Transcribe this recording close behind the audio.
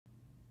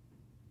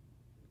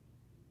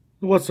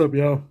What's up,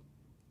 y'all?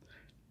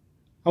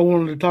 I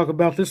wanted to talk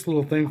about this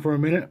little thing for a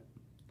minute.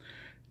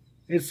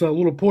 It's a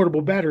little portable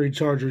battery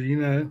charger,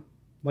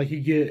 like you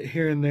get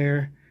here and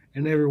there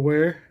and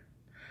everywhere.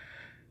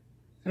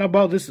 And I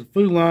bought this at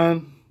Food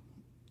Line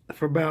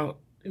for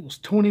it was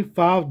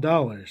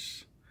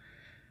 $25.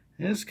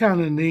 And it's kind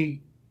of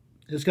neat.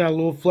 It's got a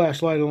little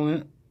flashlight on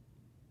it.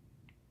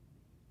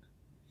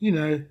 You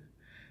know,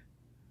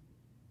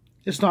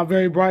 it's not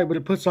very bright, but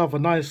it puts off a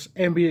nice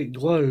ambient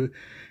glow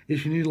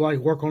if you need to like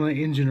work on an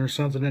engine or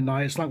something at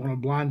night. It's not going to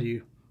blind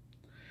you.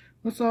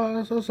 That's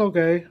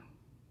okay.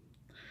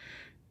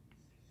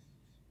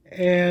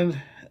 And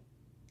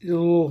the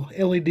little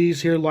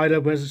LEDs here light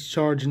up as it's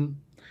charging.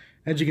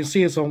 As you can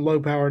see, it's on low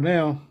power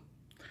now.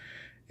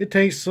 It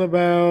takes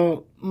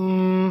about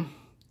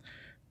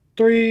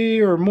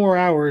 3 or more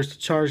hours to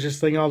charge this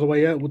thing all the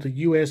way up with a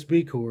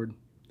USB cord.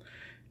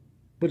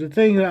 But the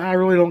thing that I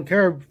really don't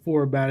care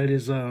for about it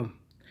is after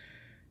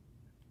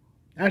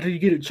you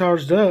get it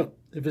charged up,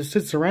 if it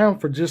sits around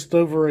for just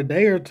over a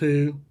day or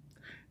two,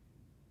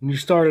 when you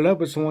start it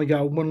up, it's only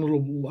got one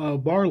little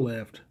bar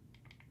left.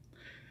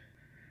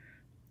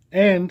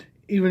 And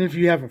even if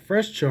you have a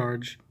fresh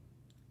charge,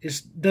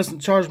 it doesn't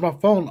charge my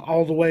phone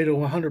all the way to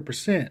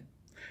 100%.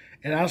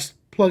 And I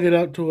plug it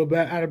up to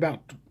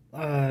about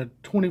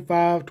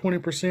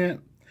 20%,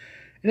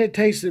 and it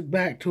takes it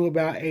back to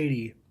about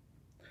 80.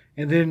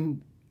 And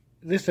then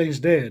this thing's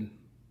dead.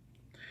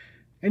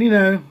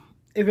 And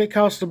if it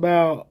costs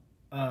about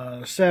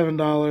 $7,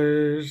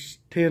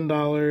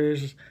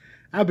 $10,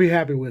 I'd be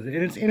happy with it.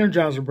 And it's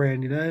Energizer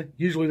brand,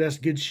 Usually that's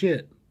good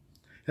shit.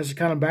 That's the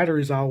kind of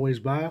batteries I always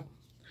buy.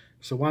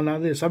 So why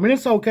not this? I mean,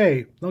 it's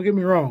okay. Don't get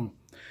me wrong.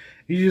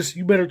 You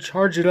better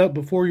charge it up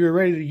before you're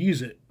ready to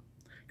use it,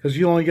 because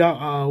you only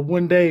got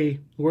 1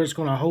 day where it's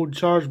going to hold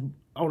charge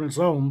on its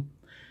own,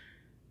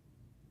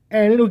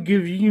 and it'll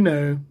give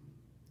you,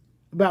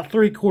 about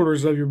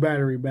 3/4 of your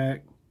battery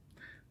back.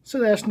 So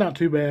that's not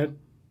too bad.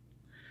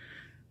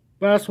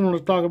 But I just wanted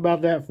to talk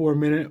about that for a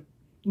minute.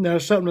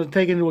 Something to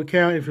take into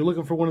account if you're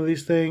looking for one of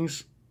these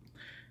things.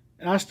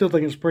 And I still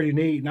think it's pretty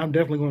neat, and I'm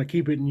definitely going to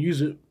keep it and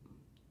use it.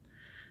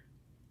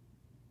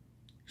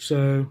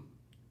 So,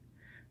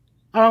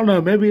 I don't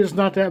know. Maybe it's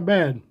not that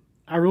bad.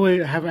 I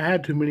really haven't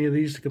had too many of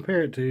these to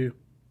compare it to.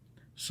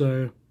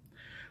 So,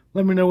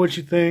 let me know what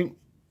you think.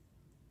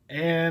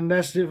 And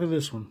that's it for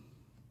this one.